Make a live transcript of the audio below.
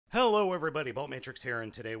Hello everybody, Baltmatrix here,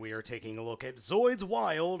 and today we are taking a look at Zoids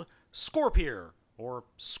Wild Scorpear, or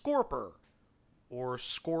Scorper, or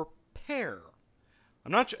Scorpear.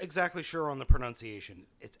 I'm not exactly sure on the pronunciation.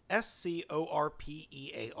 It's Scorpear,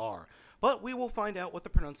 but we will find out what the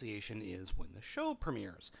pronunciation is when the show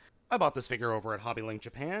premieres. I bought this figure over at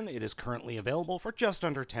HobbyLinkJapan. It is currently available for just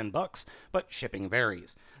under $10, but shipping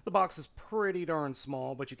varies. The box is pretty darn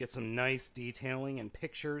small, but you get some nice detailing and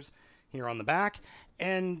pictures here on the back.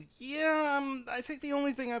 And yeah, I think the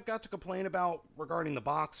only thing I've got to complain about regarding the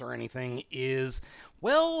box or anything is,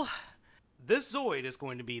 well, this Zoid is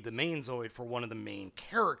going to be the main Zoid for one of the main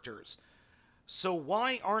characters. So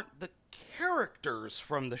why aren't the characters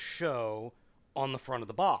from the show on the front of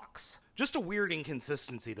the box? Just a weird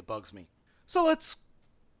inconsistency that bugs me. So let's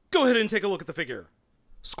go ahead and take a look at the figure.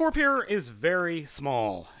 Scorpear is very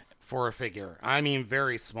small for a figure. I mean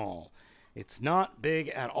very small. It's not big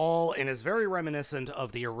at all and is very reminiscent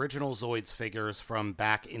of the original Zoids figures from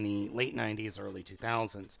back in the late 90s, early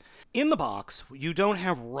 2000s. In the box, you don't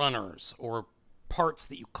have runners or parts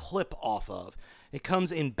that you clip off of. It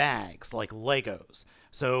comes in bags, like Legos.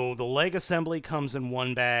 So the leg assembly comes in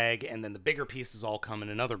one bag, and then the bigger pieces all come in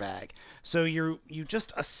another bag. So you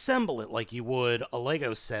just assemble it like you would a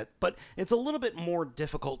Lego set, but it's a little bit more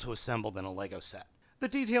difficult to assemble than a Lego set. The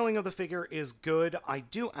detailing of the figure is good. I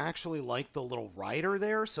do actually like the little rider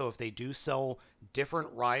there, so if they do sell different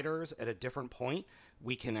riders at a different point,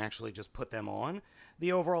 we can actually just put them on.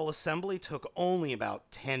 The overall assembly took only about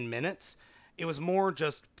 10 minutes. It was more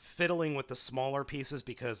just fiddling with the smaller pieces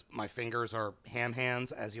because my fingers are ham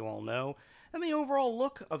hands, as you all know, and the overall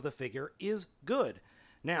look of the figure is good.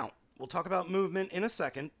 Now, we'll talk about movement in a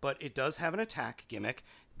second, but it does have an attack gimmick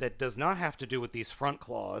that does not have to do with these front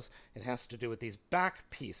claws. It has to do with these back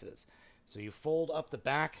pieces. So you fold up the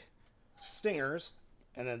back stingers,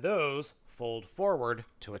 and then those fold forward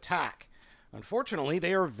to attack. Unfortunately,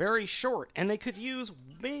 they are very short, and they could use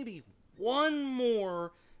maybe one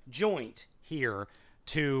more joint here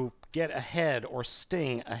to get ahead or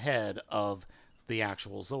sting ahead of the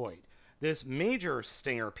actual Zoid. This major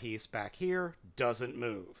stinger piece back here doesn't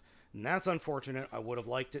move, and that's unfortunate. I would have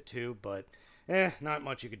liked it to, but not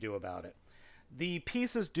much you could do about it. The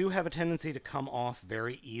pieces do have a tendency to come off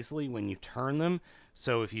very easily when you turn them,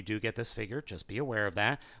 so if you do get this figure, just be aware of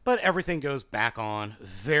that. But everything goes back on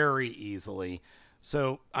very easily,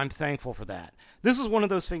 so I'm thankful for that. This is one of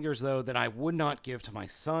those figures, though, that I would not give to my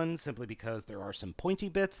son, simply because there are some pointy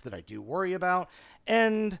bits that I do worry about,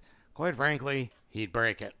 and, quite frankly, he'd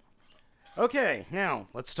break it. Okay, now,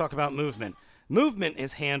 let's talk about movement. Movement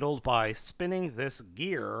is handled by spinning this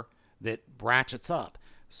gear that ratchets up.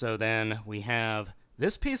 So then we have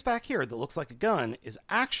this piece back here that looks like a gun is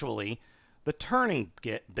actually the turning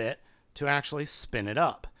bit to actually spin it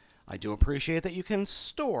up. I do appreciate that you can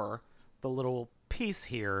store the little piece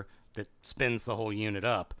here that spins the whole unit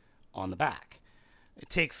up on the back. It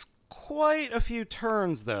takes quite a few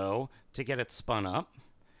turns, though, to get it spun up.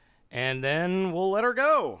 And then we'll let her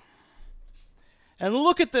go. And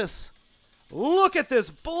look at this! Look at this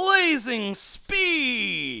blazing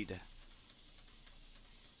speed!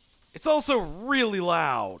 It's also really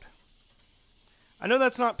loud. I know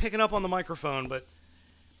that's not picking up on the microphone, but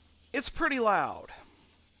it's pretty loud.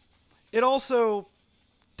 It also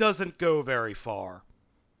doesn't go very far.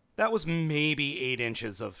 That was maybe 8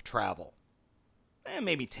 inches of travel.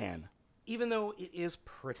 Maybe 10. Even though it is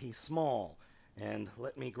pretty small. And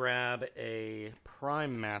let me grab a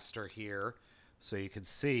Prime Master here so you can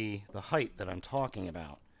see the height that I'm talking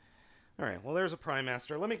about. Alright, well there's a Prime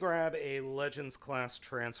Master. Let me grab a Legends class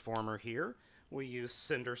Transformer here. We use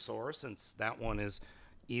Cindersaur since that one is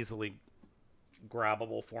easily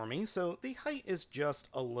grabbable for me. So the height is just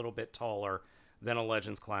a little bit taller than a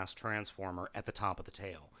Legends class Transformer at the top of the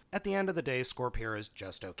tail. At the end of the day, Scorpear is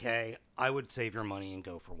just okay. I would save your money and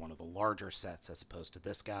go for one of the larger sets as opposed to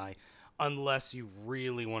this guy, unless you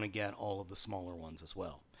really want to get all of the smaller ones as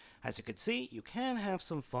well. As you can see, you can have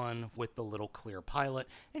some fun with the little clear pilot,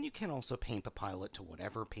 and you can also paint the pilot to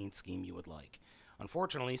whatever paint scheme you would like.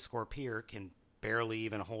 Unfortunately, Scorpear can barely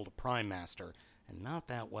even hold a Prime Master, and not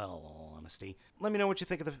that well, in all honesty. Let me know what you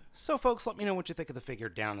think of the... So folks, let me know what you think of the figure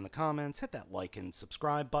down in the comments, hit that like and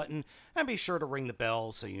subscribe button, and be sure to ring the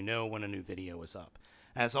bell so you know when a new video is up.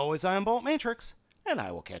 As always, I am Baltmatrix, and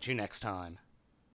I will catch you next time.